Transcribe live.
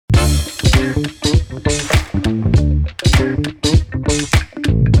Welcome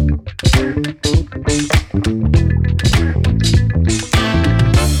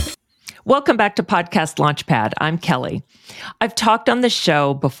back to Podcast Launchpad. I'm Kelly. I've talked on the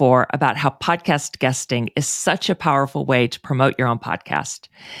show before about how podcast guesting is such a powerful way to promote your own podcast.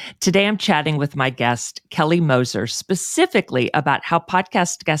 Today, I'm chatting with my guest, Kelly Moser, specifically about how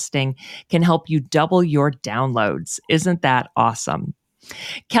podcast guesting can help you double your downloads. Isn't that awesome?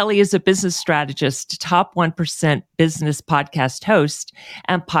 Kelly is a business strategist, top 1% business podcast host,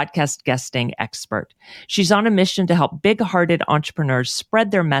 and podcast guesting expert. She's on a mission to help big-hearted entrepreneurs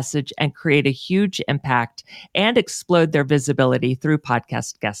spread their message and create a huge impact and explode their visibility through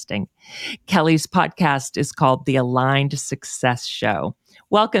podcast guesting. Kelly's podcast is called The Aligned Success Show.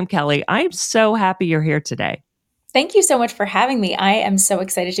 Welcome, Kelly. I'm so happy you're here today. Thank you so much for having me. I am so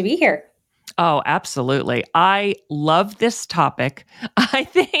excited to be here. Oh, absolutely. I love this topic. I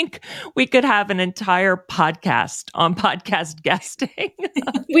think we could have an entire podcast on podcast guesting.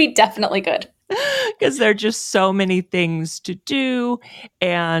 We definitely could. Because there are just so many things to do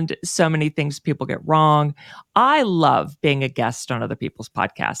and so many things people get wrong. I love being a guest on other people's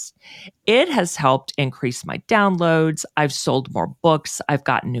podcasts. It has helped increase my downloads. I've sold more books. I've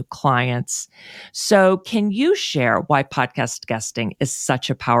gotten new clients. So can you share why podcast guesting is such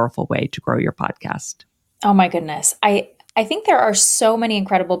a powerful way to grow your podcast? Oh my goodness. I think there are so many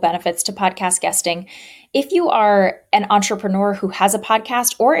incredible benefits to podcast guesting. If you are an entrepreneur who has a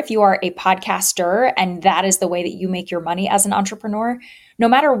podcast, or if you are a podcaster and that is the way that you make your money as an entrepreneur, no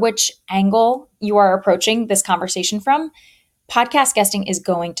matter which angle you are approaching this conversation from, podcast guesting is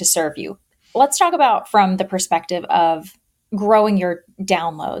going to serve you. Let's talk about from the perspective of growing your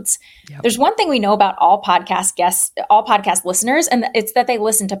downloads. Yep. There's one thing we know about all podcast guests, all podcast listeners, and it's that they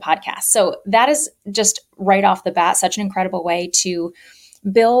listen to podcasts. So that is just right off the bat, such an incredible way to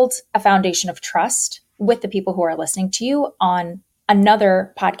build a foundation of trust with the people who are listening to you on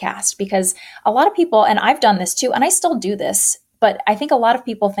another podcast. Because a lot of people, and I've done this too, and I still do this, but I think a lot of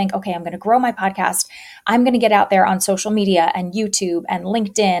people think, okay, I'm going to grow my podcast. I'm going to get out there on social media and YouTube and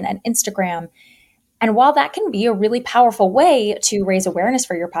LinkedIn and Instagram. And while that can be a really powerful way to raise awareness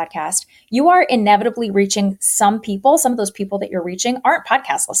for your podcast, you are inevitably reaching some people. Some of those people that you're reaching aren't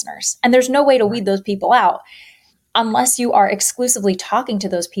podcast listeners. And there's no way to weed those people out unless you are exclusively talking to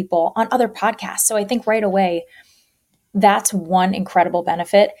those people on other podcasts. So I think right away, that's one incredible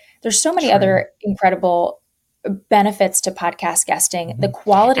benefit. There's so many other incredible benefits to podcast guesting, the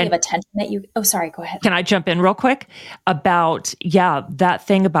quality of attention that you, go ahead. Can I jump in real quick about, that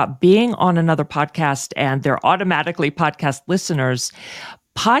thing about being on another podcast and they're automatically podcast listeners,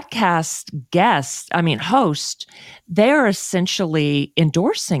 podcast guests, hosts, they're essentially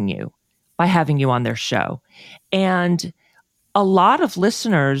endorsing you by having you on their show. And a lot of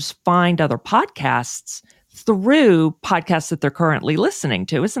listeners find other podcasts through podcasts that they're currently listening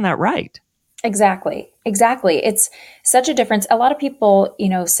to. Isn't that right? Exactly. It's such a difference. A lot of people,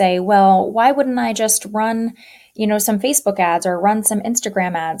 say, well, why wouldn't I just run, some Facebook ads or run some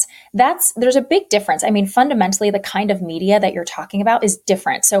Instagram ads? There's a big difference. Fundamentally, the kind of media that you're talking about is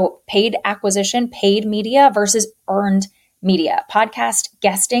different. So paid acquisition, paid media versus earned media. Podcast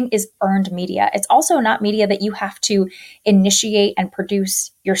guesting is earned media. It's also not media that you have to initiate and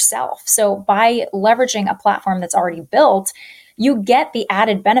produce yourself. So by leveraging a platform that's already built, you get the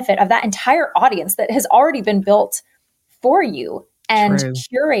added benefit of that entire audience that has already been built for you and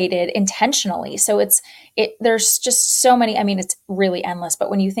curated intentionally. So there's just so many, it's really endless, but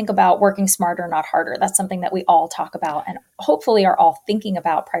when you think about working smarter, not harder, that's something that we all talk about and hopefully are all thinking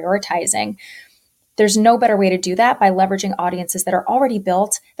about prioritizing. There's no better way to do that by leveraging audiences that are already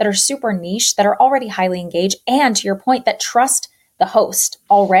built, that are super niche, that are already highly engaged, and to your point, that trust the host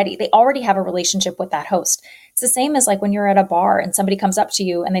already. They already have a relationship with that host. It's the same as like when you're at a bar and somebody comes up to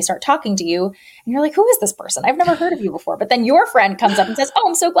you and they start talking to you and you're like, who is this person? I've never heard of you before. But then your friend comes up and says, oh,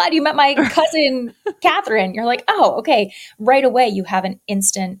 I'm so glad you met my cousin, Catherine. You're like, oh, okay. Right away, you have an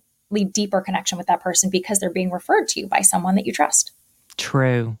instantly deeper connection with that person because they're being referred to you by someone that you trust.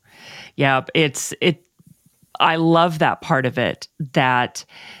 True. Yeah. I love that part of it, that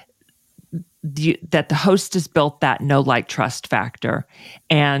the host has built that know, like, trust factor.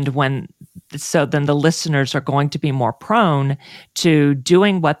 And then the listeners are going to be more prone to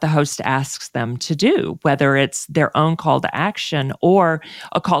doing what the host asks them to do, whether it's their own call to action or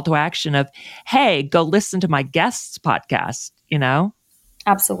a call to action of, hey, go listen to my guest's podcast,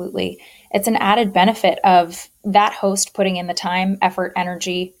 Absolutely. It's an added benefit of that host putting in the time, effort,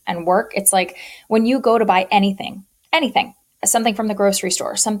 energy, and work. It's like when you go to buy anything, something from the grocery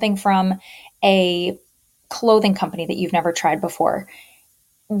store, something from a clothing company that you've never tried before.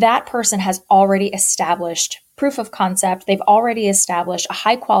 that person has already established proof of concept. They've already established a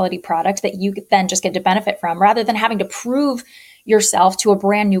high quality product that you then just get to benefit from, rather than having to prove yourself to a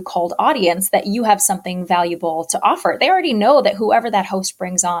brand new cold audience that you have something valuable to offer. They already know that whoever that host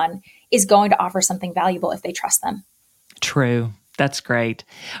brings on is going to offer something valuable if they trust them. True. That's great.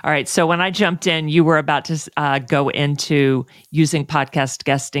 All right. So when I jumped in, you were about to go into using podcast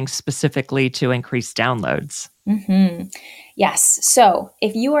guesting specifically to increase downloads. Mm-hmm. Yes. So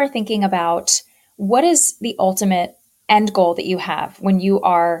if you are thinking about what is the ultimate end goal that you have when you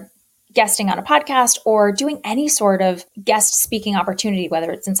are guesting on a podcast or doing any sort of guest speaking opportunity,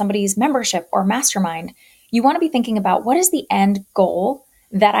 whether it's in somebody's membership or mastermind, you want to be thinking about what is the end goal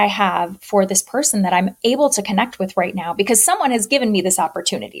that I have for this person that I'm able to connect with right now, because someone has given me this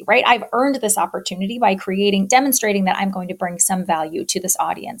opportunity, right? I've earned this opportunity by demonstrating that I'm going to bring some value to this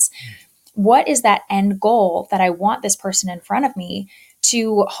audience. What is that end goal that I want this person in front of me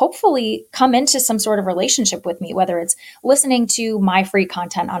to hopefully come into some sort of relationship with me, whether it's listening to my free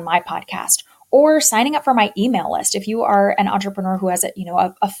content on my podcast or signing up for my email list. If you are an entrepreneur who has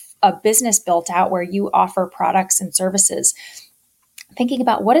a business built out where you offer products and services, thinking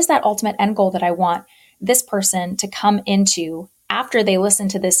about what is that ultimate end goal that I want this person to come into after they listen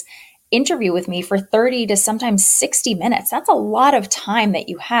to this interview with me for 30 to sometimes 60 minutes. That's a lot of time that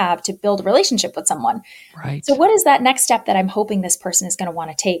you have to build a relationship with someone. Right. So what is that next step that I'm hoping this person is going to want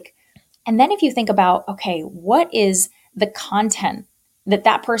to take? And then if you think about, okay, what is the content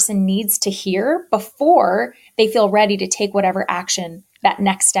that person needs to hear before they feel ready to take whatever action that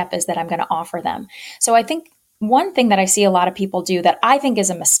next step is that I'm going to offer them? So I think one thing that I see a lot of people do that I think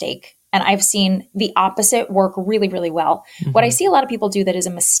is a mistake, and I've seen the opposite work really, really well. Mm-hmm. What I see a lot of people do that is a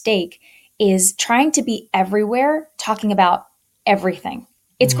mistake is trying to be everywhere, talking about everything.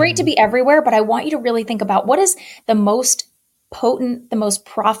 It's great to be everywhere, but I want you to really think about what is the most potent, the most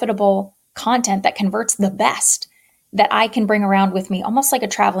profitable content that converts the best that I can bring around with me, almost like a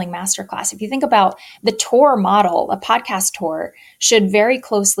traveling masterclass. If you think about the tour model, a podcast tour should very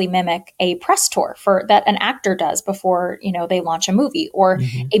closely mimic a press tour that an actor does before, they launch a movie, or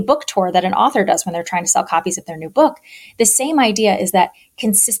a book tour that an author does when they're trying to sell copies of their new book. The same idea is that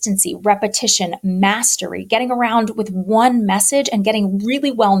consistency, repetition, mastery, getting around with one message and getting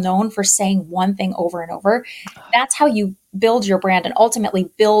really well known for saying one thing over and over. That's how you build your brand and ultimately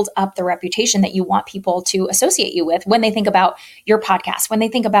build up the reputation that you want people to associate you with when they think about your podcast, when they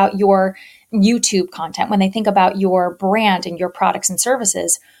think about your YouTube content, when they think about your brand and your products and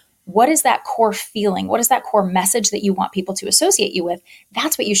services. What is that core feeling? What is that core message that you want people to associate you with?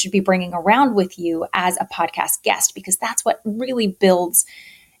 That's what you should be bringing around with you as a podcast guest, because that's what really builds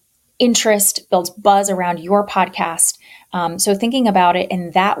interest, builds buzz around your podcast. So thinking about it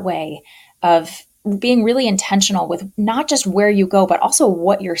in that way of being really intentional with not just where you go, but also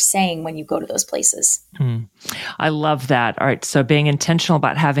what you're saying when you go to those places. I love that. All right. So being intentional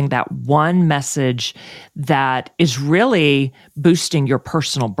about having that one message that is really boosting your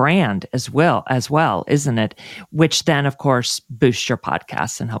personal brand as well, isn't it? Which then, of course, boosts your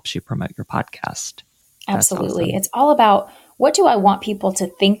podcast and helps you promote your podcast. Absolutely. Awesome. It's all about, what do I want people to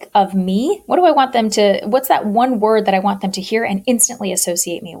think of me? What's that one word that I want them to hear and instantly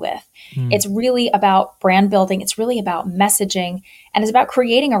associate me with? It's really about brand building. It's really about messaging, and it's about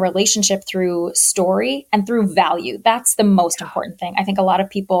creating a relationship through story and through value. That's the most important thing. I think a lot of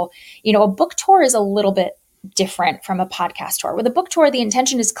people, a book tour is a little bit different from a podcast tour. With a book tour, the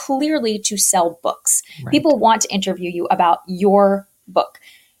intention is clearly to sell books. Right. People want to interview you about your book.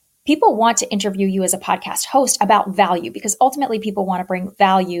 People want to interview you as a podcast host about value, because ultimately people want to bring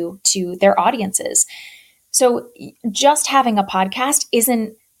value to their audiences. So just having a podcast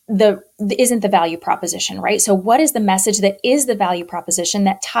isn't the value proposition, right? So what is the message that is the value proposition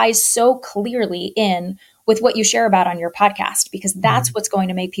that ties so clearly in with what you share about on your podcast? Because that's what's going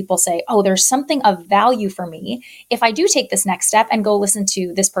to make people say, oh, there's something of value for me if I do take this next step and go listen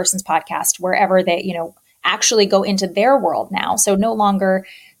to this person's podcast, wherever they, actually go into their world now. So no longer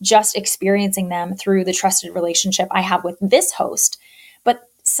just experiencing them through the trusted relationship I have with this host, but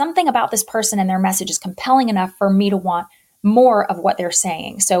something about this person and their message is compelling enough for me to want more of what they're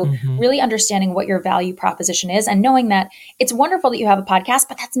saying. So really understanding what your value proposition is and knowing that it's wonderful that you have a podcast,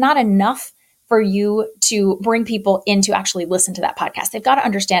 but that's not enough for you to bring people in to actually listen to that podcast. They've got to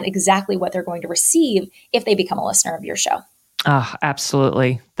understand exactly what they're going to receive if they become a listener of your show. Oh,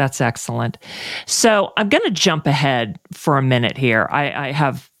 absolutely. That's excellent. So I'm going to jump ahead for a minute here. I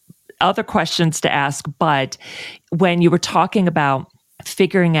have other questions to ask, but when you were talking about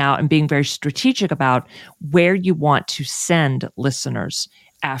figuring out and being very strategic about where you want to send listeners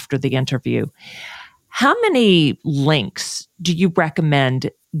after the interview, how many links do you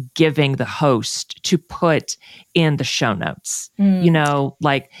recommend giving the host to put in the show notes.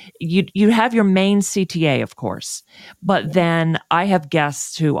 Like you have your main CTA, of course, but then I have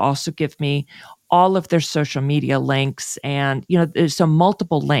guests who also give me all of their social media links, and there's some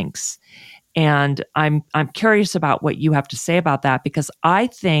multiple links. And I'm curious about what you have to say about that, because I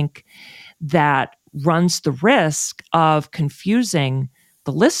think that runs the risk of confusing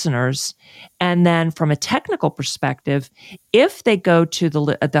the listeners. And then from a technical perspective, if they go to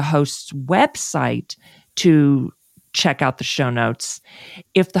the host's website to check out the show notes,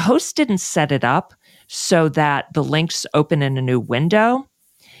 if the host didn't set it up so that the links open in a new window,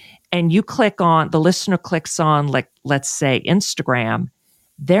 and the listener clicks on, like, let's say Instagram,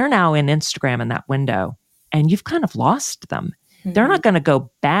 they're now in Instagram in that window, and you've kind of lost them. Mm-hmm. They're not going to go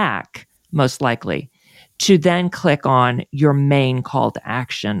back, most likely, to then click on your main call to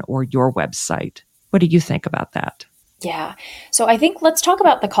action or your website. What do you think about that? Yeah. So I think let's talk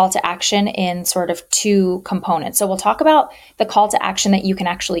about the call to action in sort of two components. So we'll talk about the call to action that you can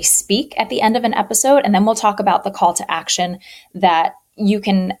actually speak at the end of an episode, and then we'll talk about the call to action that you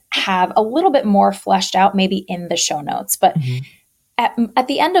can have a little bit more fleshed out, maybe in the show notes. But at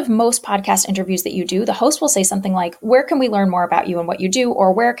the end of most podcast interviews that you do, the host will say something like, where can we learn more about you and what you do?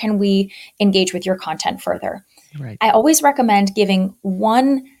 Or where can we engage with your content further? Right. I always recommend giving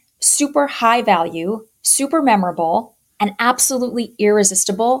one super high value, super memorable, and absolutely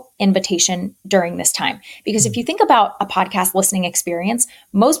irresistible invitation during this time. Because if you think about a podcast listening experience,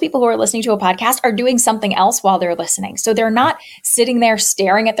 most people who are listening to a podcast are doing something else while they're listening. So they're not sitting there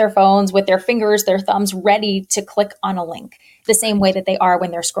staring at their phones with their fingers, their thumbs ready to click on a link the same way that they are when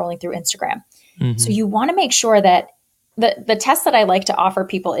they're scrolling through Instagram. Mm-hmm. So you want to make sure that the test that I like to offer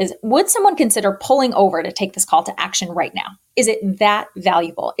people is, would someone consider pulling over to take this call to action right now? Is it that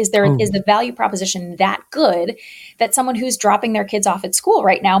valuable? Is the value proposition that good that someone who's dropping their kids off at school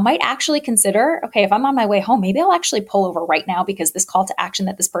right now might actually consider, okay, if I'm on my way home, maybe I'll actually pull over right now because this call to action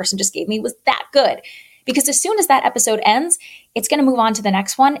that this person just gave me was that good. Because as soon as that episode ends, it's going to move on to the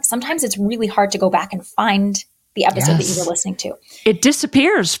next one. Sometimes it's really hard to go back and find the episode that you were listening to. It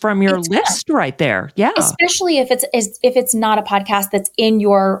disappears from your list right there. Yeah. Especially if it's not a podcast that's in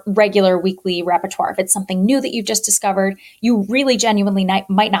your regular weekly repertoire. If it's something new that you've just discovered, you really genuinely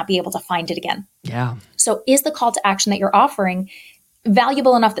might not be able to find it again. Yeah. So is the call to action that you're offering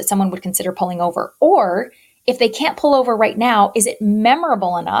valuable enough that someone would consider pulling over? Or if they can't pull over right now, is it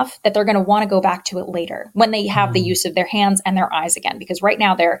memorable enough that they're going to want to go back to it later when they have the use of their hands and their eyes again? Because right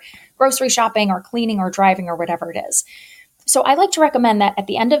now they're grocery shopping or cleaning or driving or whatever it is. So I like to recommend that at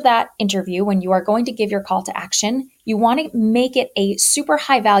the end of that interview, when you are going to give your call to action, you want to make it a super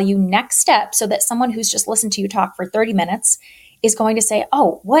high value next step so that someone who's just listened to you talk for 30 minutes is going to say,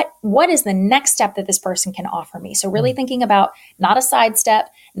 oh, what is the next step that this person can offer me? So really thinking about not a side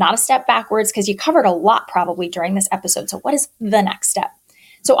step, not a step backwards, because you covered a lot probably during this episode. So what is the next step?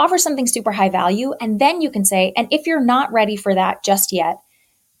 So offer something super high value. And then you can say, and if you're not ready for that just yet,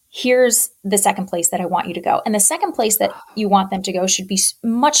 here's the second place that I want you to go. And the second place that you want them to go should be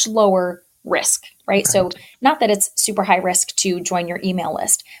much lower risk, right? So not that it's super high risk to join your email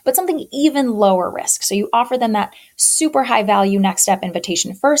list, but something even lower risk. So you offer them that super high value next step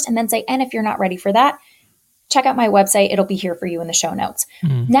invitation first, and then say, and if you're not ready for that, check out my website. It'll be here for you in the show notes.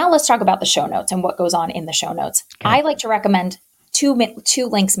 Now let's talk about the show notes and what goes on in the show notes. I like to recommend two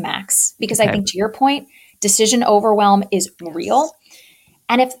links max, because I think, to your point, decision overwhelm is real.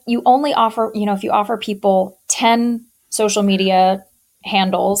 And if you only offer, if you offer people 10 social media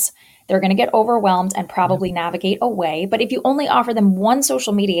handles, they're going to get overwhelmed and probably navigate away. But if you only offer them one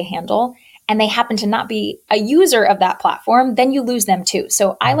social media handle and they happen to not be a user of that platform, then you lose them too.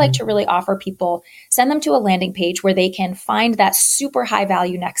 So I like to really offer people, send them to a landing page where they can find that super high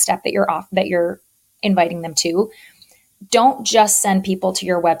value next step that you're inviting them to. Don't just send people to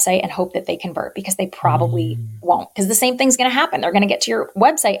your website and hope that they convert, because they probably won't, because the same thing's going to happen. They're going to get to your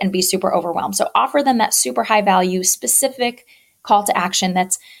website and be super overwhelmed. So offer them that super high value, specific call to action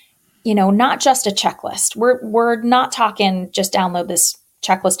that's, not just a checklist. We're not talking just download this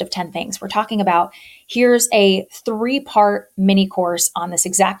checklist of 10 things. We're talking about, here's a 3-part mini course on this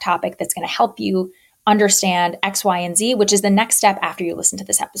exact topic that's going to help you understand X, Y, and Z, which is the next step after you listen to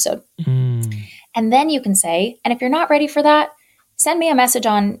this episode. And then you can say, and if you're not ready for that, send me a message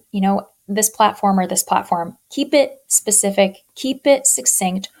on, this platform or this platform. Keep it specific, keep it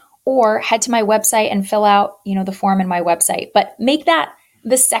succinct, or head to my website and fill out, the form in my website. But make that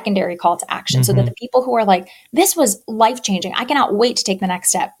the secondary call to action so that the people who are like, this was life-changing, I cannot wait to take the next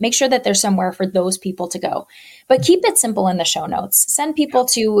step, make sure that there's somewhere for those people to go. But keep it simple in the show notes. Send people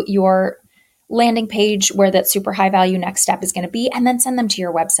to your landing page where that super high value next step is going to be, and then send them to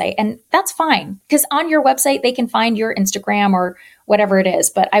your website. And that's fine, because on your website, they can find your Instagram or whatever it is.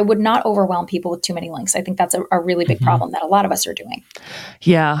 But I would not overwhelm people with too many links. I think that's a really big problem that a lot of us are doing.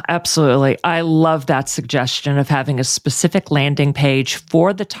 Yeah, absolutely. I love that suggestion of having a specific landing page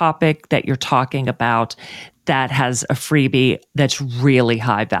for the topic that you're talking about that has a freebie that's really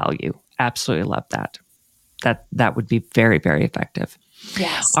high value. Absolutely love that. That would be very, very effective.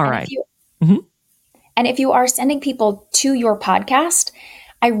 Yes. All right. And if you are sending people to your podcast,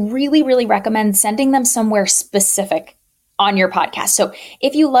 I really, really recommend sending them somewhere specific on your podcast. So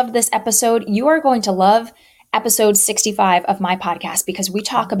if you loved this episode, you are going to love episode 65 of my podcast, because we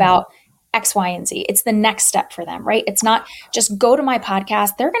talk about X, Y, and Z. It's the next step for them, right? It's not just go to my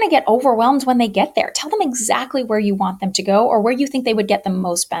podcast. They're going to get overwhelmed when they get there. Tell them exactly where you want them to go or where you think they would get the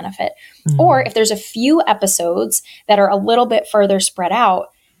most benefit. Or if there's a few episodes that are a little bit further spread out,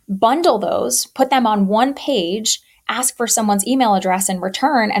 bundle those, put them on one page, ask for someone's email address in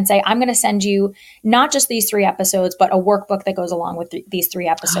return, and say, I'm going to send you not just these 3 episodes, but a workbook that goes along with these 3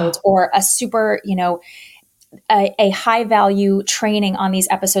 episodes, or a super, a high value training on these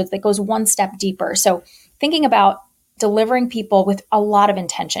episodes that goes one step deeper. So thinking about delivering people with a lot of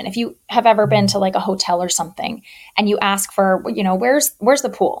intention. If you have ever been to like a hotel or something and you ask for, where's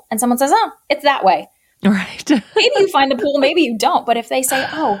the pool? And someone says, oh, it's that way. Right. Maybe you find the pool, maybe you don't. But if they say,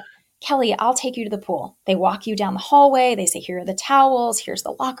 oh, Kelly, I'll take you to the pool. They walk you down the hallway. They say, here are the towels. Here's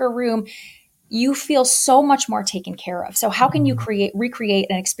the locker room. You feel so much more taken care of. So how can you recreate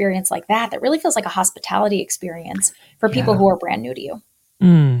an experience like that really feels like a hospitality experience for people who are brand new to you?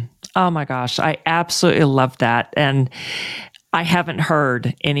 Oh my gosh. I absolutely love that. And I haven't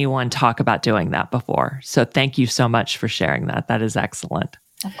heard anyone talk about doing that before. So thank you so much for sharing that. That is excellent.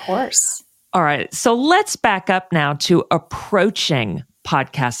 Of course. All right. So let's back up now to approaching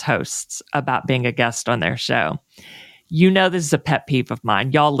podcast hosts about being a guest on their show. This is a pet peeve of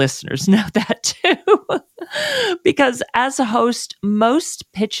mine. Y'all listeners know that too. Because as a host, most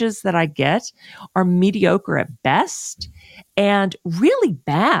pitches that I get are mediocre at best and really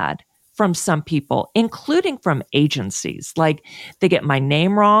bad from some people, including from agencies. Like, they get my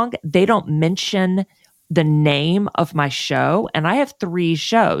name wrong. They don't mention the name of my show. And I have 3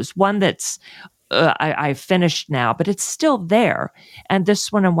 shows. One that's I finished now, but it's still there. And this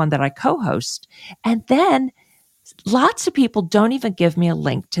one and one that I co-host. And then lots of people don't even give me a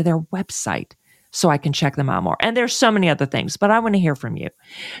link to their website so I can check them out more. And there's so many other things, but I want to hear from you.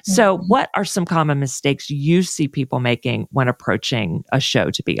 So what are some common mistakes you see people making when approaching a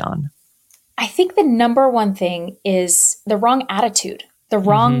show to be on? I think the number one thing is the wrong attitude, the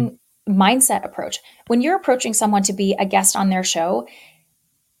wrong mindset approach. When you're approaching someone to be a guest on their show,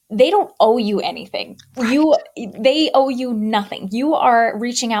 they don't owe you anything. They owe you nothing. You are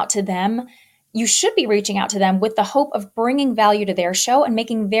reaching out to them. You should be reaching out to them with the hope of bringing value to their show and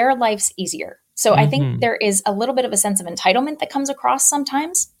making their lives easier. So I think there is a little bit of a sense of entitlement that comes across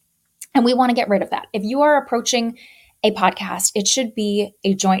sometimes, and we want to get rid of that. If you are approaching a podcast, it should be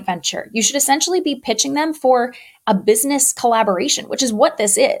a joint venture. You should essentially be pitching them for a business collaboration, which is what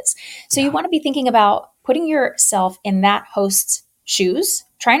this is. So you want to be thinking about putting yourself in that host's shoes,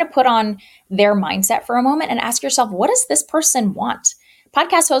 trying to put on their mindset for a moment and ask yourself, what does this person want?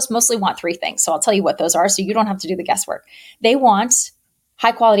 Podcast hosts mostly want 3 things. So I'll tell you what those are so you don't have to do the guesswork. They want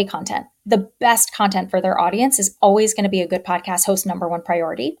high quality content. The best content for their audience is always going to be a good podcast host number 1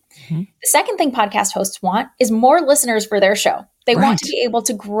 priority. The second thing podcast hosts want is more listeners for their show. They want to be able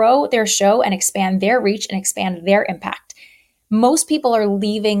to grow their show and expand their reach and expand their impact. Most people are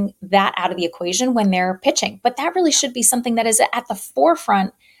leaving that out of the equation when they're pitching, but that really should be something that is at the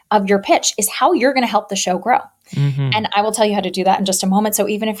forefront of your pitch, is how you're going to help the show grow. And I will tell you how to do that in just a moment. So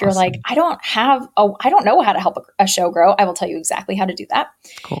even if you're like, I don't know how to help a show grow, I will tell you exactly how to do that.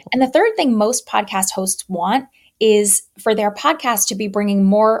 Cool. And the third thing most podcast hosts want is for their podcast to be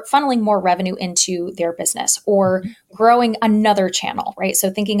funneling more revenue into their business or growing another channel, right?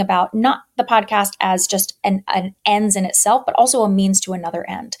 So thinking about not the podcast as just an ends in itself, but also a means to another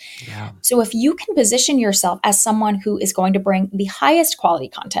end. Yeah. So if you can position yourself as someone who is going to bring the highest quality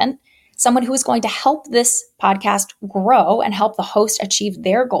content, someone who is going to help this podcast grow and help the host achieve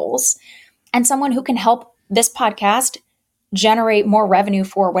their goals, and someone who can help this podcast generate more revenue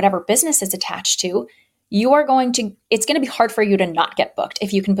for whatever business it's attached to, it's going to be hard for you to not get booked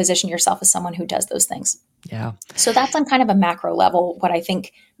if you can position yourself as someone who does those things. Yeah. So that's on kind of a macro level, what I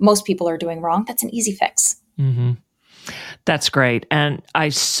think most people are doing wrong. That's an easy fix. That's great. And I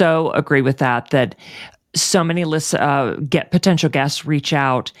so agree with that so many potential guests reach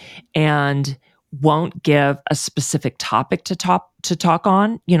out and won't give a specific topic to talk to talk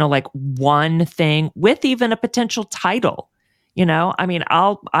on, like one thing with even a potential title. I mean,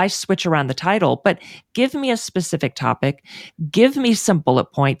 I switch around the title, but give me a specific topic, give me some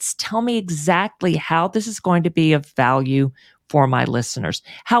bullet points, tell me exactly how this is going to be of value for my listeners,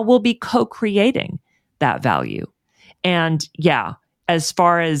 how we'll be co-creating that value. And yeah, as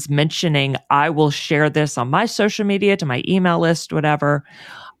far as mentioning, I will share this on my social media, to my email list, whatever.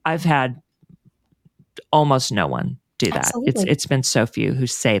 I've had almost no one do that. Absolutely. It's been so few who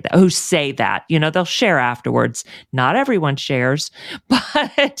say that, they'll share afterwards. Not everyone shares,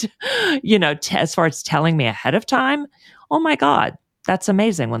 but, as far as telling me ahead of time, oh my God, that's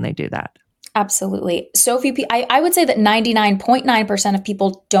amazing when they do that. Absolutely. So few people, I would say that 99.9% of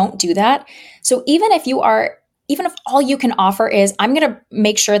people don't do that. So even if all you can offer is, I'm going to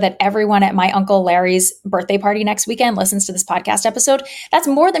make sure that everyone at my Uncle Larry's birthday party next weekend listens to this podcast episode, that's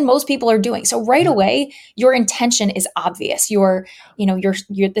more than most people are doing. So right away, your intention is obvious.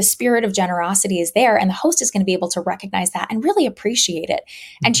 The spirit of generosity is there, and the host is going to be able to recognize that and really appreciate it.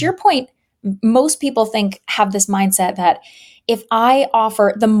 Mm-hmm. And to your point, most people have this mindset that if I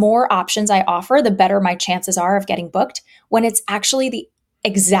offer, the more options I offer, the better my chances are of getting booked, when it's actually the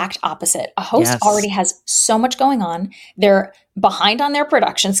exact opposite. A host already has so much going on. They're behind on their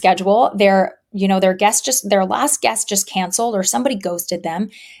production schedule. Their last guest just canceled, or somebody ghosted them.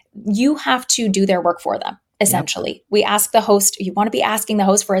 You have to do their work for them. Essentially, yep. We ask the host, you want to be asking the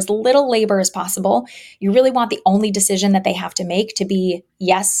host for as little labor as possible. You really want the only decision that they have to make to be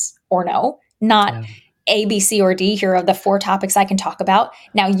yes or no, not A, B, C, or D. Here are the 4 topics I can talk about.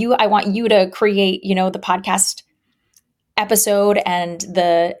 Now I want you to create, the podcast episode and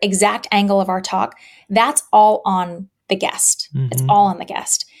the exact angle of our talk. That's all on the guest. Mm-hmm. It's all on the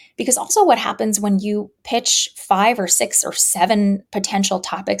guest. Because also what happens when you pitch 5 or 6 or 7 potential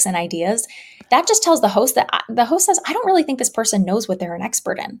topics and ideas, that just tells the host that the host says, I don't really think this person knows what they're an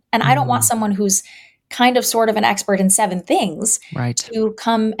expert in. And I don't want someone who's kind of sort of an expert in 7 things to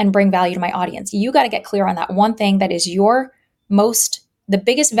come and bring value to my audience. You got to get clear on that one thing that is the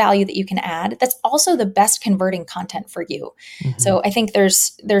biggest value that you can add. That's also the best converting content for you. Mm-hmm. So I think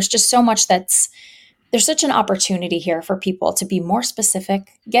there's just so much there's such an opportunity here for people to be more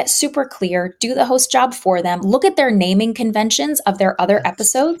specific, get super clear, do the host job for them, look at their naming conventions of their other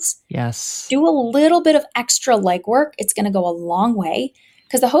episodes. Yes. Do a little bit of extra legwork. It's going to go a long way,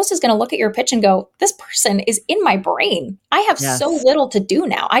 because the host is going to look at your pitch and go, this person is in my brain. I have so little to do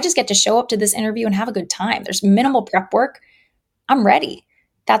now. I just get to show up to this interview and have a good time. There's minimal prep work. I'm ready.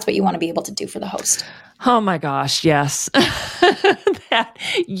 That's what you want to be able to do for the host. Oh my gosh, yes. That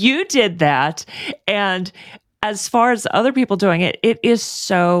you did that. And as far as other people doing it, it is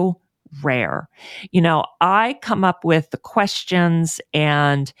so rare. I come up with the questions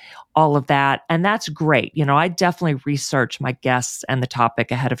and all of that, and that's great. I definitely research my guests and the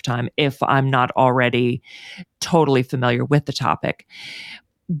topic ahead of time if I'm not already totally familiar with the topic.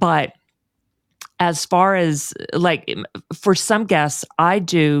 But as far as for some guests, I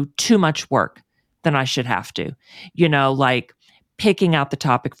do too much work than I should have to, picking out the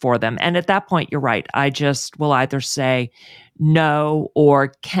topic for them. And at that point, you're right. I just will either say no,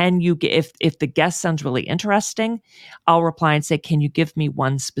 or can you, if the guest sounds really interesting, I'll reply and say, can you give me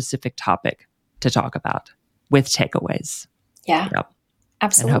one specific topic to talk about with takeaways? Yeah, yep.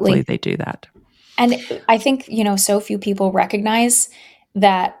 Absolutely. And hopefully they do that. And I think, so few people recognize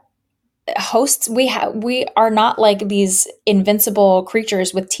that hosts, we are not like these invincible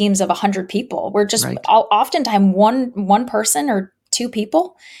creatures with teams of 100 people. We're just oftentimes one person or 2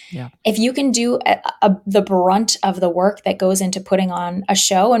 people. Yeah. If you can do the brunt of the work that goes into putting on a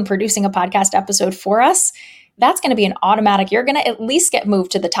show and producing a podcast episode for us, that's going to be an automatic. You're going to at least get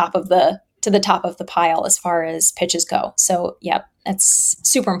moved to the top of the pile as far as pitches go. So, that's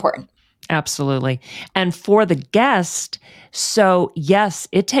super important. Absolutely. And for the guest, so yes,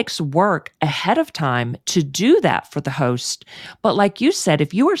 it takes work ahead of time to do that for the host. But like you said,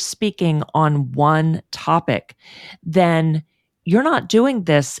 if you are speaking on one topic, then you're not doing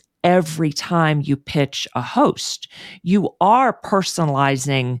this every time you pitch a host. You are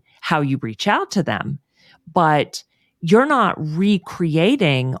personalizing how you reach out to them, but you're not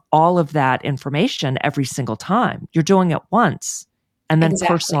recreating all of that information every single time. You're doing it once. And then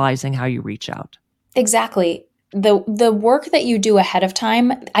personalizing how you reach out. Exactly. The work that you do ahead of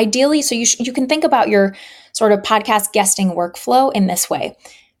time, ideally, so you can think about your sort of podcast guesting workflow in this way.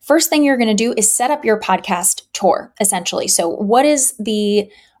 First thing you're going to do is set up your podcast tour, essentially. So what is the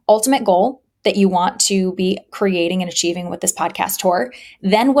ultimate goal that you want to be creating and achieving with this podcast tour?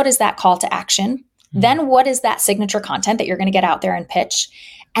 Then what is that call to action? Then what is that signature content that you're going to get out there and pitch?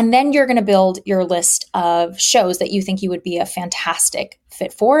 And then you're going to build your list of shows that you think you would be a fantastic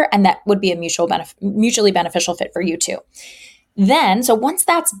fit for, and that would be a mutually beneficial fit for you too. Then, so once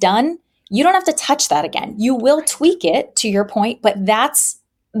that's done, you don't have to touch that again. You will tweak it, to your point, but that's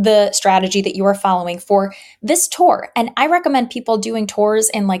the strategy that you are following for this tour. And I recommend people doing tours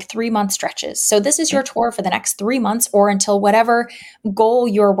in like 3-month stretches. So this is your tour for the next 3 months, or until whatever goal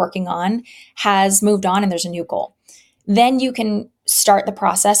you're working on has moved on and there's a new goal. Then you can start the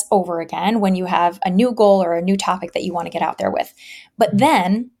process over again when you have a new goal or a new topic that you want to get out there with. But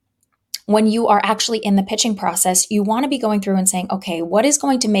then when you are actually in the pitching process, you want to be going through and saying, okay, what is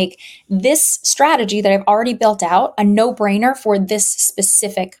going to make this strategy that I've already built out a no-brainer for this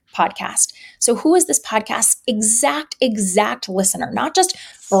specific podcast? So who is this podcast's exact listener? Not just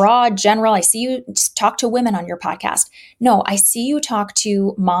broad, general, I see you talk to women on your podcast. No, I see you talk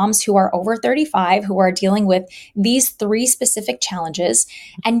to moms who are over 35, who are dealing with these 3 specific challenges.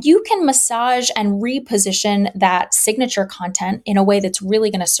 And you can massage and reposition that signature content in a way that's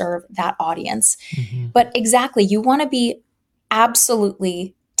really going to serve that audience. Mm-hmm. But exactly, you want to be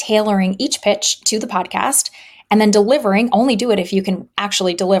absolutely tailoring each pitch to the podcast, and then delivering. Only do it if you can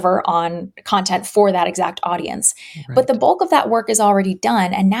actually deliver on content for that exact audience. Right. But the bulk of that work is already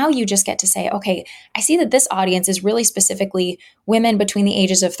done. And now you just get to say, okay, I see that this audience is really specifically women between the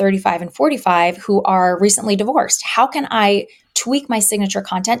ages of 35 and 45 who are recently divorced. How can I tweak my signature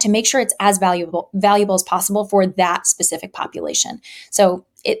content to make sure it's as valuable as possible for that specific population? So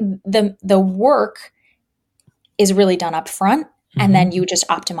the work is really done up front, and then you just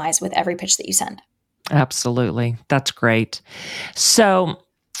optimize with every pitch that you send. Absolutely. That's great. So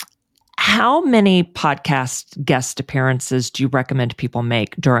how many podcast guest appearances do you recommend people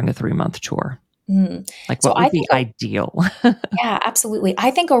make during a 3-month tour? Like what would be ideal? Yeah, absolutely.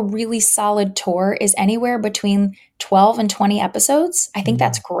 I think a really solid tour is anywhere between 12 and 20 episodes. I think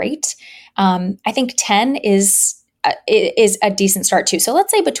that's great. I think 10 is a decent start too. So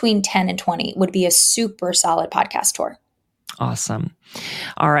let's say between 10 and 20 would be a super solid podcast tour. Awesome.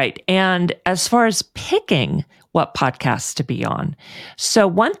 All right. And as far as picking what podcasts to be on, so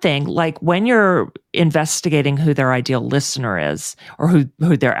one thing, like when you're investigating who their ideal listener is, or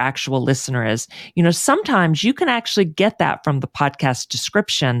who their actual listener is, sometimes you can actually get that from the podcast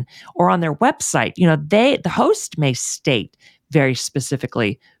description or on their website. The host may state very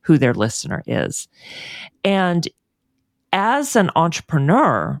specifically who their listener is. And as an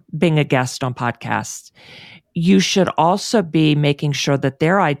entrepreneur being a guest on podcasts, you should also be making sure that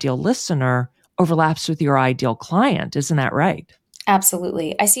their ideal listener overlaps with your ideal client. Isn't that right?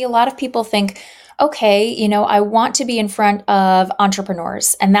 Absolutely. I see a lot of people think, okay, I want to be in front of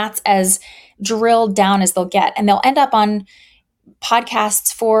entrepreneurs, and that's as drilled down as they'll get. And they'll end up on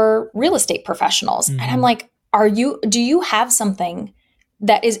podcasts for real estate professionals. Mm-hmm. And I'm like, do you have something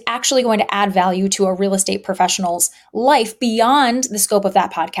that is actually going to add value to a real estate professional's life beyond the scope of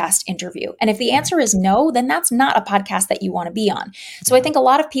that podcast interview? And if the answer is no, then that's not a podcast that you want to be on. So I think a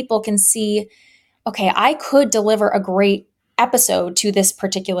lot of people can see, okay, I could deliver a great episode to this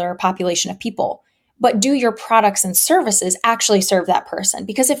particular population of people, but do your products and services actually serve that person?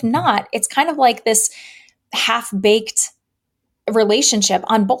 Because if not, it's kind of like this half-baked relationship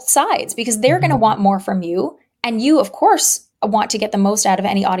on both sides, because they're going to want more from you. And you, of course, want to get the most out of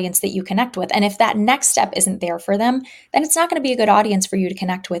any audience that you connect with. And if that next step isn't there for them, then it's not going to be a good audience for you to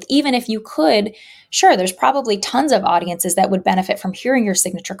connect with. Even if you could, sure, there's probably tons of audiences that would benefit from hearing your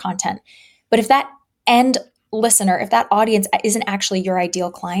signature content. But if that end listener, if that audience isn't actually your ideal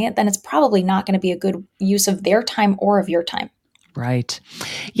client, then it's probably not going to be a good use of their time or of your time. Right.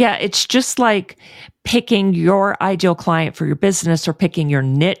 Yeah, it's just like picking your ideal client for your business or picking your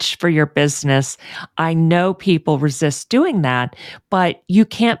niche for your business. I know people resist doing that, but you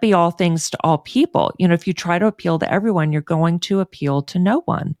can't be all things to all people. If you try to appeal to everyone, you're going to appeal to no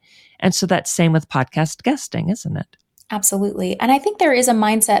one. And so that's same with podcast guesting, isn't it? Absolutely. And I think there is a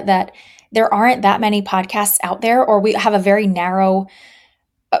mindset that there aren't that many podcasts out there, or we have a very narrow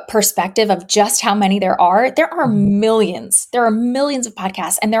perspective of just how many there are. There are millions. There are millions of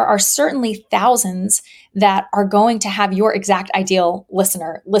podcasts, and there are certainly thousands that are going to have your exact ideal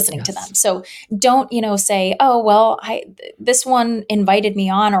listener listening to them. So don't, say, oh, well, this one invited me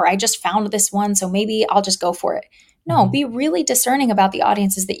on, or I just found this one, so maybe I'll just go for it. No, be really discerning about the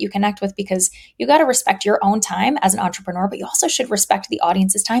audiences that you connect with, because you got to respect your own time as an entrepreneur, but you also should respect the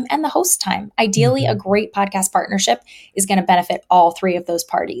audience's time and the host's time. Ideally, a great podcast partnership is going to benefit all 3 of those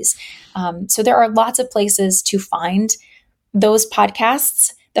parties. So there are lots of places to find those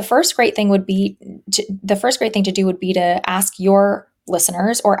podcasts. The first great thing to do would be to ask your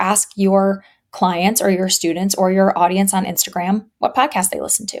listeners or ask your clients or your students or your audience on Instagram what podcast they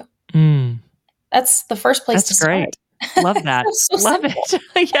listen to. That's the first place to start. That's great. Love that. So Love simple.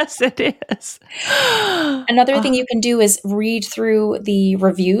 it. Yes, it is. Another thing you can do is read through the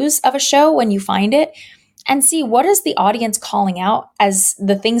reviews of a show when you find it and see what is the audience calling out as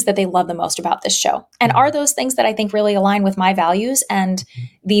the things that they love the most about this show. And are those things that I think really align with my values and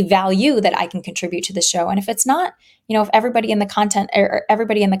the value that I can contribute to the show? And if it's not, if everybody in the content or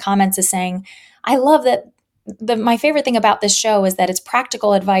everybody in the comments is saying, I love that my favorite thing about this show is that it's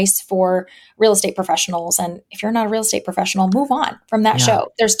practical advice for real estate professionals. And if you're not a real estate professional, move on from that show.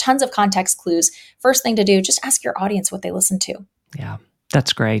 There's tons of context clues. First thing to do, just ask your audience what they listen to. Yeah,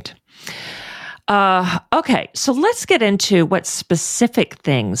 that's great. Okay, so let's get into what specific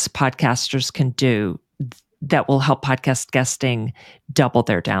things podcasters can do that will help podcast guesting double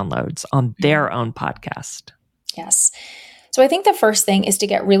their downloads on their own podcast. Yes. So I think the first thing is to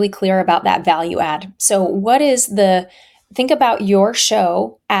get really clear about that value add. So think about your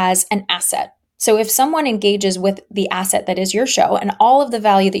show as an asset. So if someone engages with the asset that is your show and all of the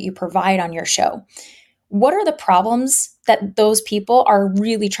value that you provide on your show, what are the problems that those people are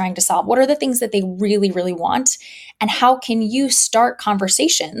really trying to solve? What are the things that they really, really want? And how can you start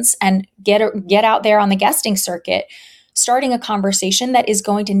conversations and get out there on the guesting circuit, starting a conversation that is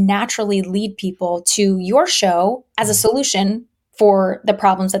going to naturally lead people to your show as a solution for the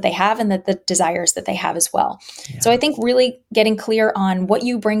problems that they have and the desires that they have as well. Yeah. So I think really getting clear on what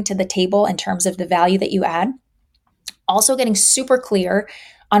you bring to the table in terms of the value that you add, also getting super clear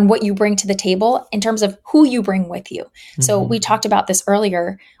on what you bring to the table in terms of who you bring with you. So we talked about this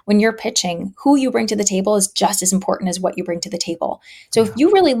earlier. When you're pitching, who you bring to the table is just as important as what you bring to the table. So if you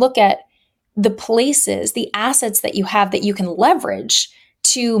really look at the places, the assets that you have that you can leverage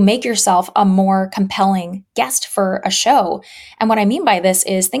to make yourself a more compelling guest for a show. And what I mean by this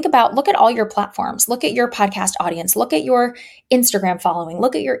is look at all your platforms, look at your podcast audience, look at your Instagram following,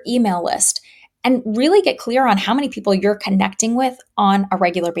 look at your email list, and really get clear on how many people you're connecting with on a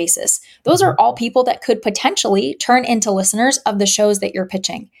regular basis. Those are all people that could potentially turn into listeners of the shows that you're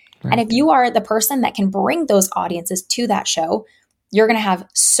pitching. Right. And if you are the person that can bring those audiences to that show, you're going to have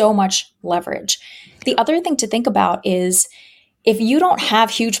so much leverage. The other thing to think about is if you don't have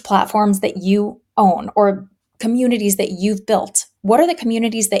huge platforms that you own or communities that you've built, what are the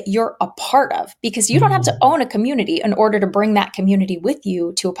communities that you're a part of? Because you don't have to own a community in order to bring that community with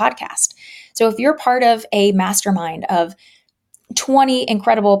you to a podcast. So if you're part of a mastermind of 20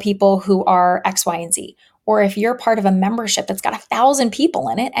 incredible people who are X, Y, and Z, or if you're part of a membership that's got 1,000 people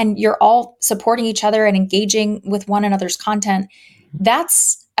in it and you're all supporting each other and engaging with one another's content,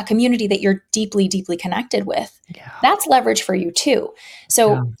 that's a community that you're deeply, deeply connected with. Yeah. That's leverage for you too.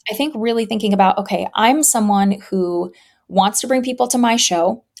 So I think really thinking about, okay, I'm someone who wants to bring people to my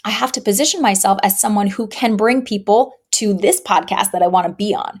show. I have to position myself as someone who can bring people to this podcast that I want to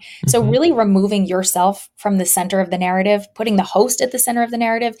be on. So really removing yourself from the center of the narrative, putting the host at the center of the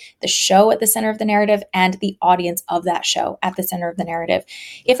narrative, the show at the center of the narrative, and the audience of that show at the center of the narrative.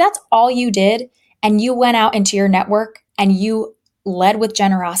 If that's all you did and you went out into your network and you led with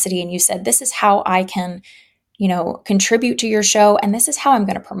generosity and you said, this is how I can, contribute to your show, and this is how I'm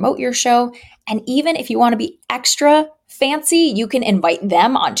going to promote your show. And even if you want to be extra fancy, you can invite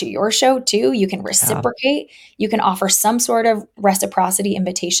them onto your show too. You can reciprocate. You can offer some sort of reciprocity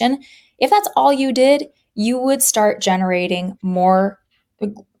invitation. If that's all you did, you would start generating and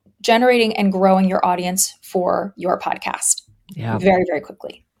growing your audience for your podcast very, very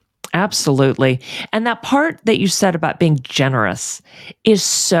quickly. Absolutely. And that part that you said about being generous is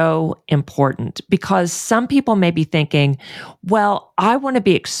so important because some people may be thinking, well, I want to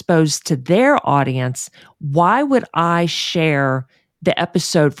be exposed to their audience. Why would I share the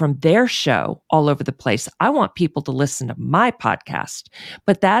episode from their show all over the place? I want people to listen to my podcast,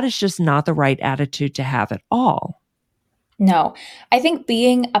 but that is just not the right attitude to have at all. No, I think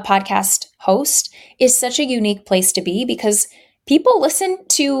being a podcast host is such a unique place to be because people listen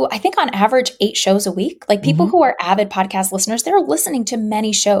to, I think on average, 8 shows a week. Like people who are avid podcast listeners, they're listening to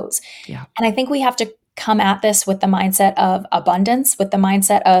many shows. Yeah. And I think we have to come at this with the mindset of abundance, with the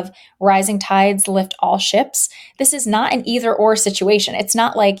mindset of rising tides lift all ships. This is not an either or situation. It's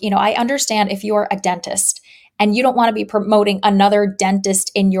not like, I understand if you're a dentist and you don't want to be promoting another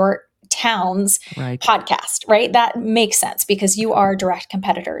dentist in your town's podcast, right? That makes sense because you are direct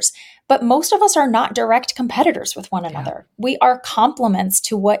competitors. But most of us are not direct competitors with one another. We are complements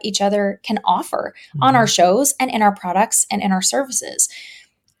to what each other can offer on our shows and in our products and in our services.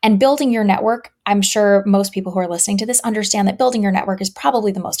 And building your network, I'm sure most people who are listening to this understand that building your network is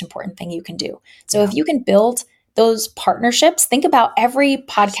probably the most important thing you can do. So if you can build those partnerships, think about every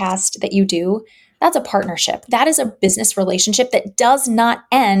podcast that you do. That's a partnership. That is a business relationship that does not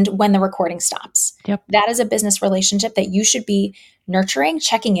end when the recording stops. Yep. That is a business relationship that you should be nurturing,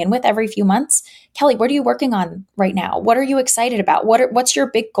 checking in with every few months. Kelly, what are you working on right now? What are you excited about? What's your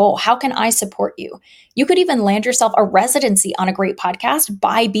big goal? How can I support you? You could even land yourself a residency on a great podcast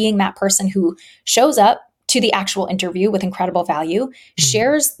by being that person who shows up to the actual interview with incredible value,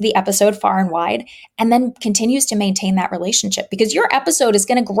 shares the episode far and wide, and then continues to maintain that relationship, because your episode is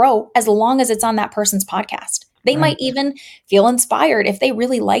going to grow as long as it's on that person's podcast. They might even feel inspired if they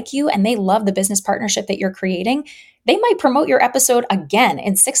really like you and they love the business partnership that you're creating. They might promote your episode again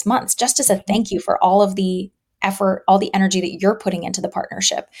in 6 months just as a thank you for all of the effort, all the energy that you're putting into the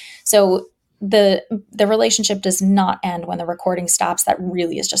partnership. So the relationship does not end when the recording stops. That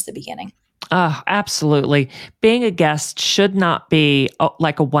really is just the beginning. Absolutely. Being a guest should not be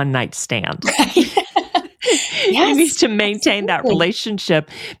like a one-night stand. Yes, you need to maintain that relationship,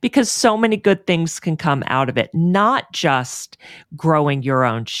 because so many good things can come out of it, not just growing your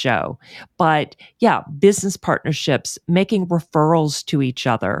own show, but business partnerships, making referrals to each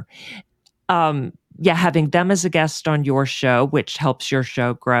other. Having them as a guest on your show, which helps your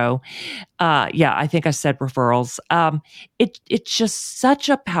show grow. I think I said referrals. It's just such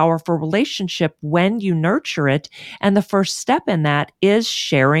a powerful relationship when you nurture it. And the first step in that is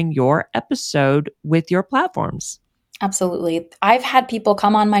sharing your episode with your platforms. Absolutely. I've had people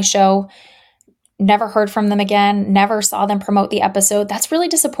come on my show, never heard from them again, never saw them promote the episode. That's really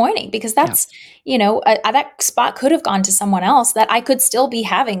disappointing, because that's, that spot could have gone to someone else that I could still be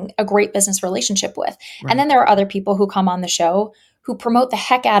having a great business relationship with. Right. And then there are other people who come on the show who promote the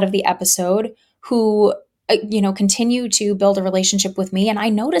heck out of the episode, who, continue to build a relationship with me. And I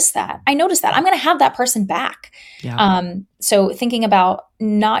notice that. I'm going to have that person back. Yeah. So thinking about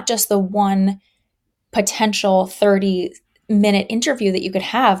not just the one potential 30-minute interview that you could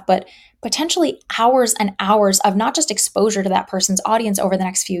have, but potentially hours and hours of not just exposure to that person's audience over the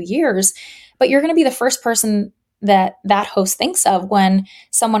next few years, but you're going to be the first person that host thinks of when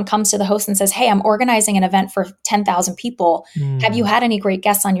someone comes to the host and says, "Hey, I'm organizing an event for 10,000 people. Have you had any great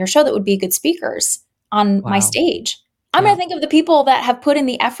guests on your show that would be good speakers on my stage?" I'm going to think of the people that have put in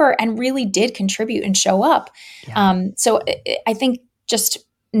the effort and really did contribute and show up. Yeah. So I think just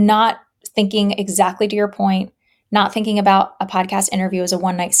not thinking, exactly to your point, not thinking about a podcast interview as a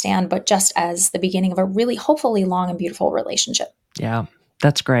one-night stand, but just as the beginning of a really, hopefully, long and beautiful relationship. Yeah,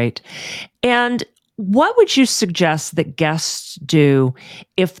 that's great. And what would you suggest that guests do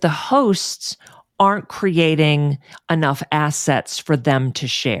if the hosts aren't creating enough assets for them to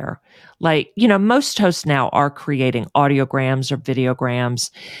share? Like, most hosts now are creating audiograms or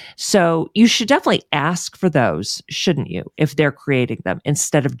videograms. So you should definitely ask for those, shouldn't you, if they're creating them,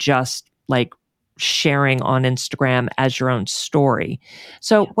 instead of just like sharing on Instagram as your own story.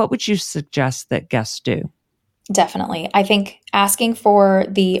 So what would you suggest that guests do? Definitely. I think asking for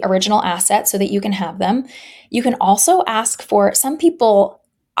the original asset so that you can have them. You can also ask for, some people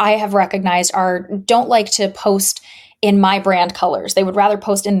I have recognized don't like to post in my brand colors. They would rather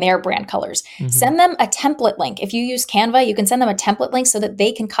post in their brand colors. Mm-hmm. Send them a template link. If you use Canva, you can send them a template link so that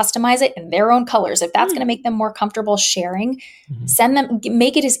they can customize it in their own colors. If that's going to make them more comfortable sharing,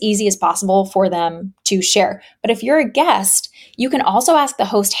 make it as easy as possible for them to share. But if you're a guest, you can also ask the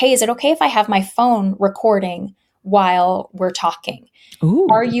host, "Hey, is it okay if I have my phone recording while we're talking? Ooh.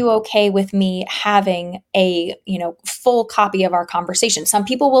 Are you okay with me having a, full copy of our conversation?" Some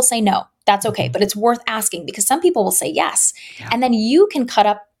people will say no. That's okay. But it's worth asking, because some people will say yes. Yeah. And then you can cut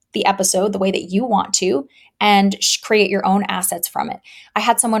up the episode the way that you want to and create your own assets from it. I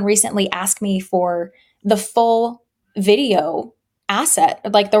had someone recently ask me for the full video asset,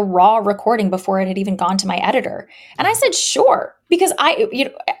 like the raw recording, before it had even gone to my editor. And I said, sure, because I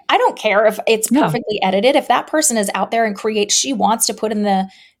don't care if it's perfectly edited. If that person is out there and she wants to put in the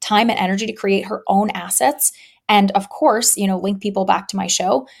time and energy to create her own assets, and of course, link people back to my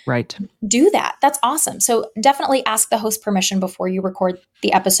show. Right. Do that. That's awesome. So definitely ask the host permission before you record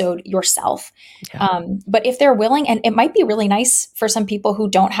the episode yourself. Yeah. But if they're willing, and it might be really nice for some people who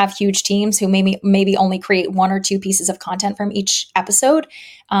don't have huge teams, who maybe only create 1 or 2 pieces of content from each episode.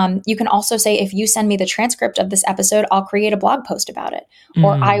 You can also say, if you send me the transcript of this episode, I'll create a blog post about it,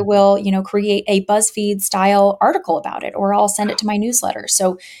 or I will, create a BuzzFeed style article about it, or I'll send it to my newsletter.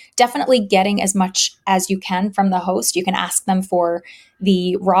 So definitely getting as much as you can from the host. You can ask them for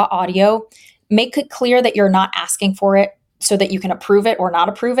the raw audio. Make it clear that you're not asking for it so that you can approve it or not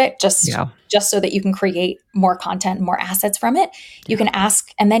approve it, just Yeah. so that you can create more content, more assets from it. You can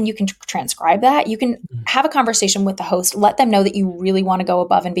ask, and then you can transcribe that. You can have a conversation with the host, let them know that you really want to go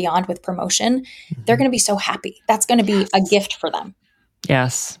above and beyond with promotion. They're going to be so happy. That's going to be a gift for them.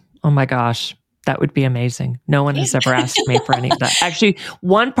 Yes. Oh my gosh. That would be amazing. No one has ever asked me for any of that. Actually,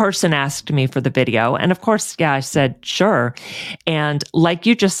 one person asked me for the video. And of course, yeah, I said, sure. And like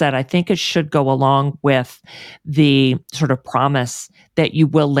you just said, I think it should go along with the sort of promise that you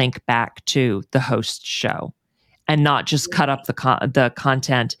will link back to the host show and not just cut up the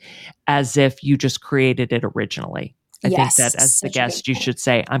content as if you just created it originally. I think that as the guest, you should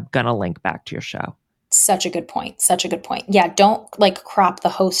say, I'm going to link back to your show. Such a good point. Such a good point. Yeah. Don't like crop the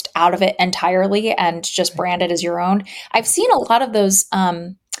host out of it entirely and just brand it as your own. I've seen a lot of those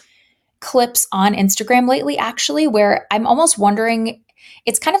clips on Instagram lately, actually, where I'm almost wondering,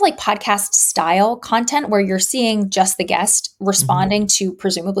 it's kind of like podcast style content where you're seeing just the guest responding to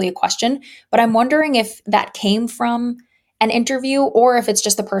presumably a question. But I'm wondering if that came from an interview or if it's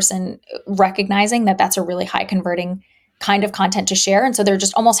just the person recognizing that that's a really high converting kind of content to share. And so they're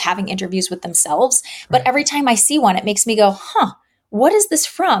just almost having interviews with themselves. But every time I see one, it makes me go, what is this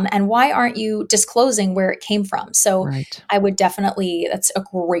from? And why aren't you disclosing where it came from? So I would definitely, that's a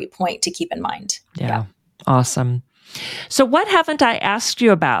great point to keep in mind. Yeah. Awesome. So what haven't I asked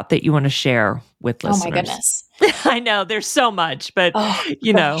you about that you want to share with listeners? Oh my goodness. I know there's so much, but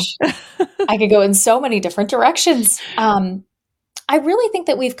you know, I could go in so many different directions. I really think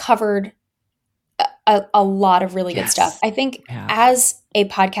that we've covered a lot of really good stuff. I think as a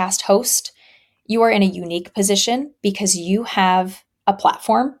podcast host, you are in a unique position because you have a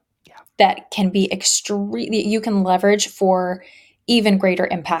platform that can be you can leverage for even greater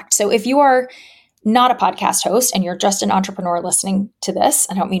impact. So if you are not a podcast host and you're just an entrepreneur listening to this,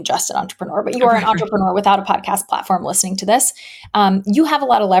 I don't mean just an entrepreneur, but you are an entrepreneur without a podcast platform listening to this, you have a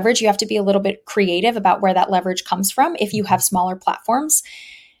lot of leverage. You have to be a little bit creative about where that leverage comes from if you have smaller platforms.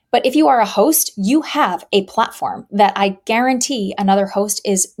 But if you are a host, you have a platform that I guarantee another host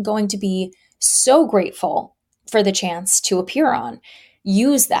is going to be so grateful for the chance to appear on.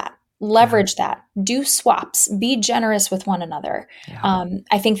 Use that, leverage that, do swaps, be generous with one another.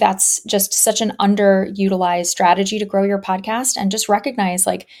 I think that's just such an underutilized strategy to grow your podcast, and just recognize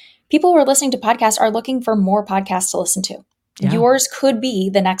like people who are listening to podcasts are looking for more podcasts to listen to. Yours could be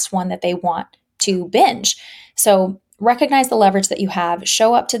the next one that they want to binge. So recognize the leverage that you have,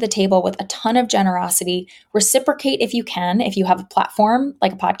 show up to the table with a ton of generosity, reciprocate if you can, if you have a platform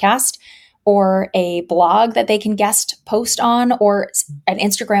like a podcast or a blog that they can guest post on or an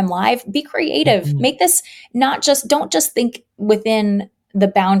Instagram live, be creative. Make this don't just think within the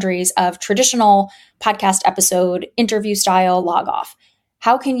boundaries of traditional podcast episode, interview style, log off.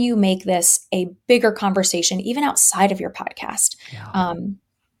 How can you make this a bigger conversation even outside of your podcast?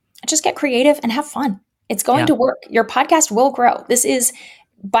 Just get creative and have fun. It's going to work. Your podcast will grow. This is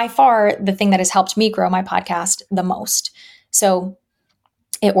by far the thing that has helped me grow my podcast the most. So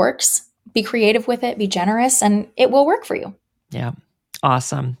it works. Be creative with it, be generous, and it will work for you. Yeah.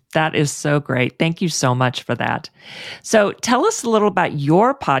 Awesome. That is so great. Thank you so much for that. So tell us a little about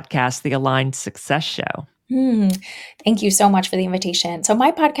your podcast, The Aligned Success Show. Thank you so much for the invitation. So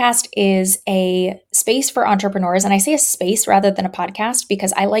my podcast is a space for entrepreneurs. And I say a space rather than a podcast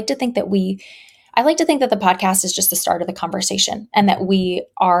because I like to think that the podcast is just the start of the conversation and that we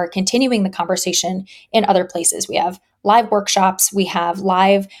are continuing the conversation in other places. We have live workshops, we have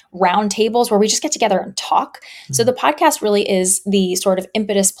live roundtables where we just get together and talk. So the podcast really is the sort of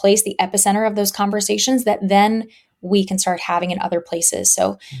impetus place, the epicenter of those conversations that then we can start having in other places.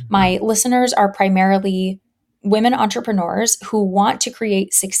 So my listeners are primarily women entrepreneurs who want to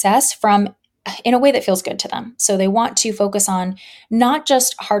create success in a way that feels good to them. So they want to focus on not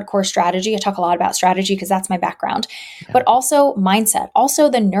just hardcore strategy. I talk a lot about strategy because that's my background, but also mindset, also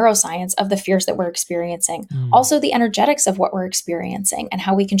the neuroscience of the fears that we're experiencing, also the energetics of what we're experiencing and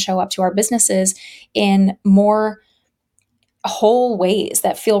how we can show up to our businesses in more whole ways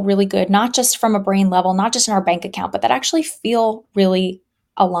that feel really good, not just from a brain level, not just in our bank account, but that actually feel really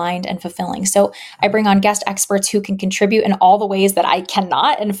aligned and fulfilling. So I bring on guest experts who can contribute in all the ways that I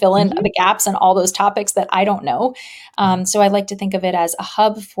cannot and fill in the gaps and all those topics that I don't know. So I like to think of it as a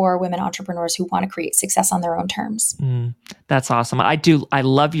hub for women entrepreneurs who want to create success on their own terms. That's awesome. I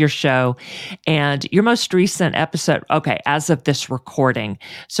love your show and your most recent episode. Okay. As of this recording.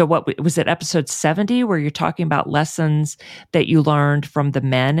 So what was it? Episode 70, where you're talking about lessons that you learned from the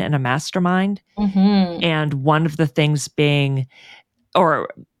men in a mastermind. And one of the things being, or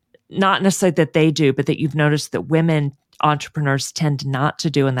not necessarily that they do, but that you've noticed that women entrepreneurs tend not to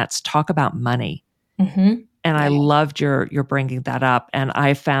do, and that's talk about money. And I loved your bringing that up. And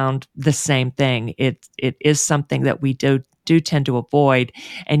I found the same thing. It is something that we do tend to avoid,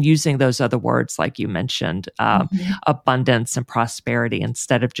 and using those other words like you mentioned, abundance and prosperity,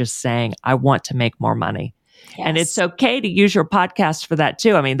 instead of just saying, I want to make more money. Yes. And it's okay to use your podcast for that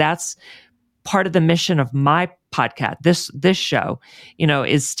too. I mean, that's part of the mission of my podcast, this show,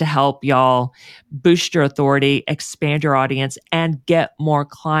 is to help y'all boost your authority, expand your audience, and get more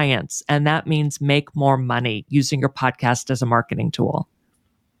clients. And that means make more money using your podcast as a marketing tool.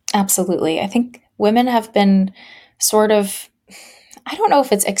 Absolutely. I think women have been sort of, I don't know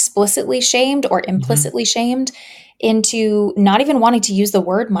if it's explicitly shamed or implicitly shamed into not even wanting to use the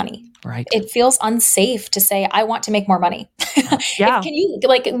word money. Right. It feels unsafe to say, I want to make more money. Yeah.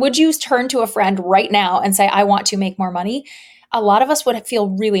 Would you turn to a friend right now and say, I want to make more money? A lot of us would feel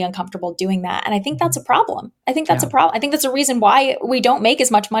really uncomfortable doing that. And I think that's a problem. I think that's a problem. I think that's a reason why we don't make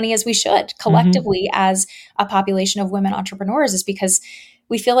as much money as we should collectively as a population of women entrepreneurs, is because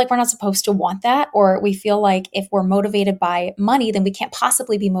we feel like we're not supposed to want that, or we feel like if we're motivated by money, then we can't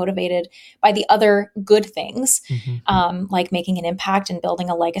possibly be motivated by the other good things, like making an impact and building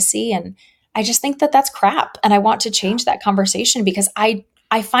a legacy. And I just think that that's crap. And I want to change that conversation, because I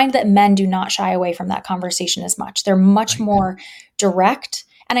find that men do not shy away from that conversation as much. They're much more direct.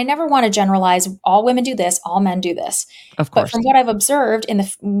 And I never want to generalize, all women do this, all men do this. Of course. But from what I've observed in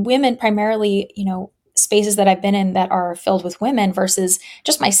the women, primarily, spaces that I've been in that are filled with women versus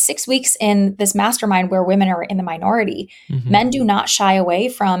just my 6 weeks in this mastermind where women are in the minority, men do not shy away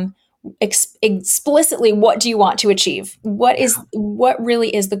from explicitly, what do you want to achieve? What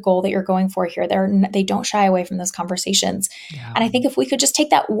really is the goal that you're going for here? They don't shy away from those conversations. Yeah. And I think if we could just take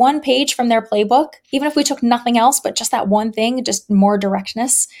that one page from their playbook, even if we took nothing else, but just that one thing, just more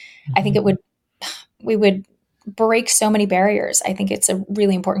directness, I think we would break so many barriers. I think it's a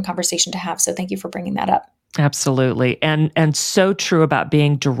really important conversation to have. So thank you for bringing that up. Absolutely. And so true about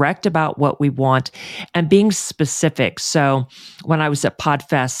being direct about what we want and being specific. So when I was at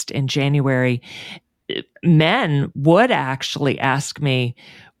PodFest in January, men would actually ask me,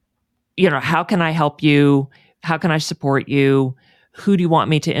 how can I help you? How can I support you? Who do you want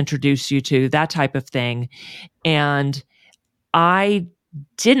me to introduce you to? That type of thing. And I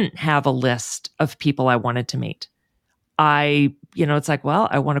didn't have a list of people I wanted to meet. It's like, well,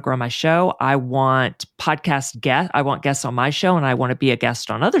 I want to grow my show. I want I want guests on my show, and I want to be a guest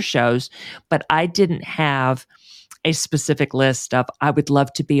on other shows. But I didn't have a specific list of, I would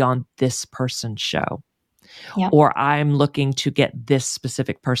love to be on this person's show. Yeah. Or I'm looking to get this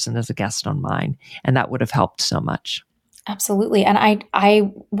specific person as a guest on mine. And that would have helped so much. Absolutely. And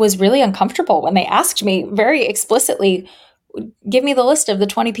I was really uncomfortable when they asked me very explicitly, give me the list of the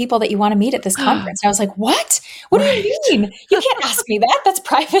 20 people that you want to meet at this conference. And I was like, what? What do you mean? You can't ask me that. That's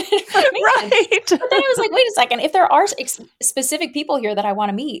private information. Right. But then I was like, wait a second. If there are specific people here that I want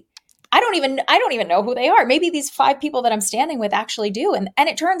to meet, I don't even know who they are. Maybe these 5 people that I'm standing with actually do. And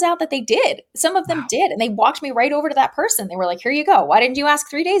it turns out that they did. Some of them did. And they walked me right over to that person. They were like, here you go. Why didn't you ask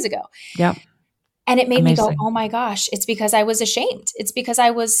 3 days ago? Yep. And it made me go, oh my gosh, it's because I was ashamed. It's because I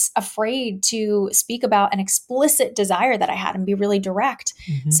was afraid to speak about an explicit desire that I had and be really direct.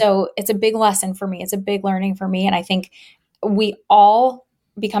 So it's a big lesson for me. It's a big learning for me. And I think we all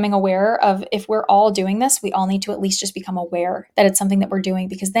becoming aware of, if we're all doing this, we all need to at least just become aware that it's something that we're doing,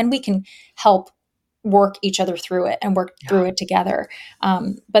 because then we can help work each other through it and work through it together.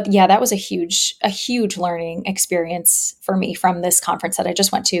 But yeah, that was a huge learning experience for me from this conference that I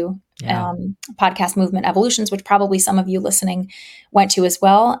just went to, Podcast Movement Evolutions, which probably some of you listening went to as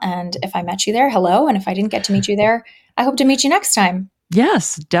well. And if I met you there, hello. And if I didn't get to meet you there, I hope to meet you next time.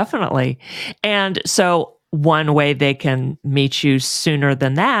 Yes, definitely. And so one way they can meet you sooner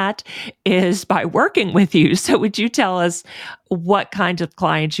than that is by working with you. So would you tell us what kinds of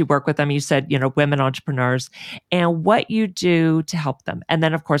clients you work with? I mean, you said, women entrepreneurs, and what you do to help them. And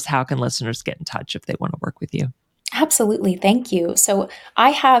then, of course, how can listeners get in touch if they want to work with you? Absolutely. Thank you. So I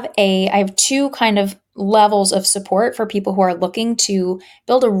have 2 kind of levels of support for people who are looking to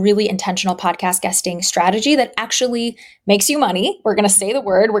build a really intentional podcast guesting strategy that actually makes you money. We're going to say the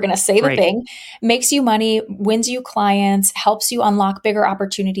word, we're going to say the thing, makes you money, wins you clients, helps you unlock bigger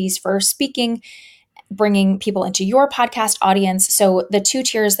opportunities for speaking, bringing people into your podcast audience. So the 2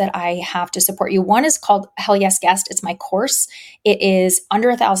 tiers that I have to support you, one is called Hell Yes Guest. It's my course. It is under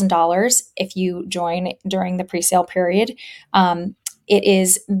 $1,000 if you join during the pre-sale period. It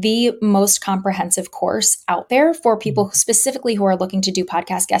is the most comprehensive course out there for people specifically who are looking to do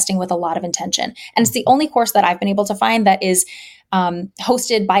podcast guesting with a lot of intention. And it's the only course that I've been able to find that is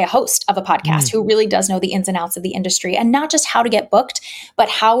hosted by a host of a podcast who really does know the ins and outs of the industry, and not just how to get booked, but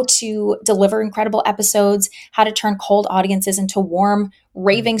how to deliver incredible episodes, how to turn cold audiences into warm,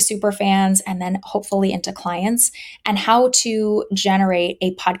 raving super fans, and then hopefully into clients, and how to generate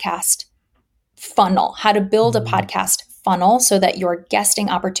a podcast funnel, how to build a podcast funnel so that your guesting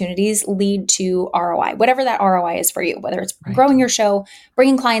opportunities lead to ROI, whatever that ROI is for you, whether it's growing your show,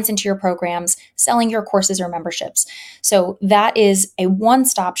 bringing clients into your programs, selling your courses or memberships. So that is a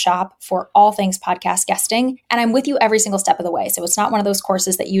one-stop shop for all things podcast guesting. And I'm with you every single step of the way. So it's not one of those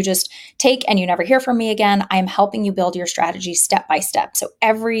courses that you just take and you never hear from me again. I am helping you build your strategy step by step. So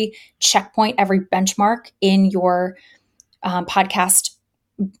every checkpoint, every benchmark in your podcast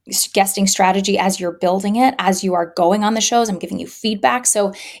guesting strategy as you're building it, as you are going on the shows, I'm giving you feedback.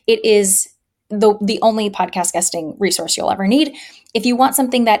 So it is the only podcast guesting resource you'll ever need. If you want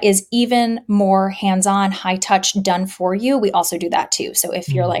something that is even more hands-on, high touch, done for you, we also do that too. So if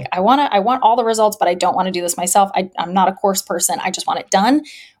you're like, I want all the results, but I don't want to do this myself. I'm not a course person. I just want it done.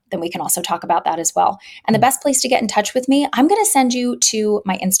 Then we can also talk about that as well. And the best place to get in touch with me, I'm going to send you to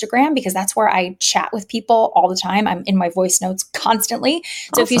my Instagram, because that's where I chat with people all the time. I'm in my voice notes constantly.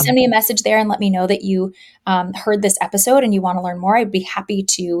 So if you send me a message there and let me know that you heard this episode and you want to learn more, I'd be happy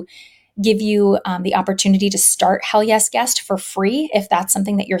to give you the opportunity to start Hell Yes Guest for free if that's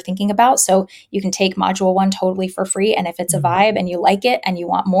something that you're thinking about. So you can take module 1 totally for free. And if it's a vibe and you like it and you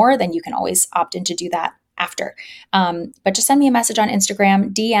want more, then you can always opt in to do that after. But just send me a message on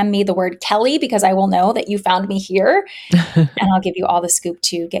Instagram, DM me the word Kelly, because I will know that you found me here and I'll give you all the scoop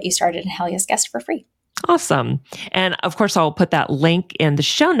to get you started in Hell Yes Guest for free. Awesome. And of course, I'll put that link in the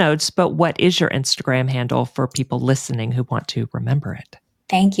show notes, but what is your Instagram handle for people listening who want to remember it?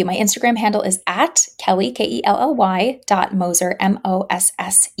 Thank you. My Instagram handle is at Kelly, Kelly .Moser,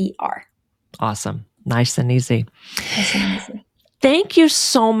 Mosser. Awesome. Nice and easy. Nice and easy. Thank you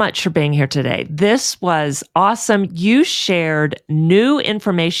so much for being here today. This was awesome. You shared new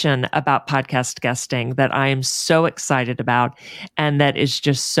information about podcast guesting that I am so excited about, and that is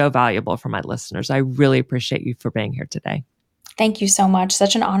just so valuable for my listeners. I really appreciate you for being here today. Thank you so much.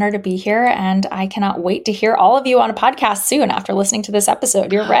 Such an honor to be here. And I cannot wait to hear all of you on a podcast soon after listening to this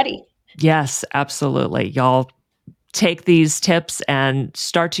episode. You're ready. Yes, absolutely. Y'all take these tips and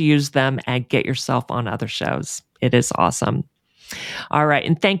start to use them and get yourself on other shows. It is awesome. All right.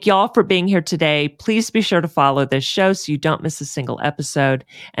 And thank y'all for being here today. Please be sure to follow this show so you don't miss a single episode.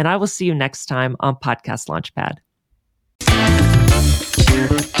 And I will see you next time on Podcast Launchpad.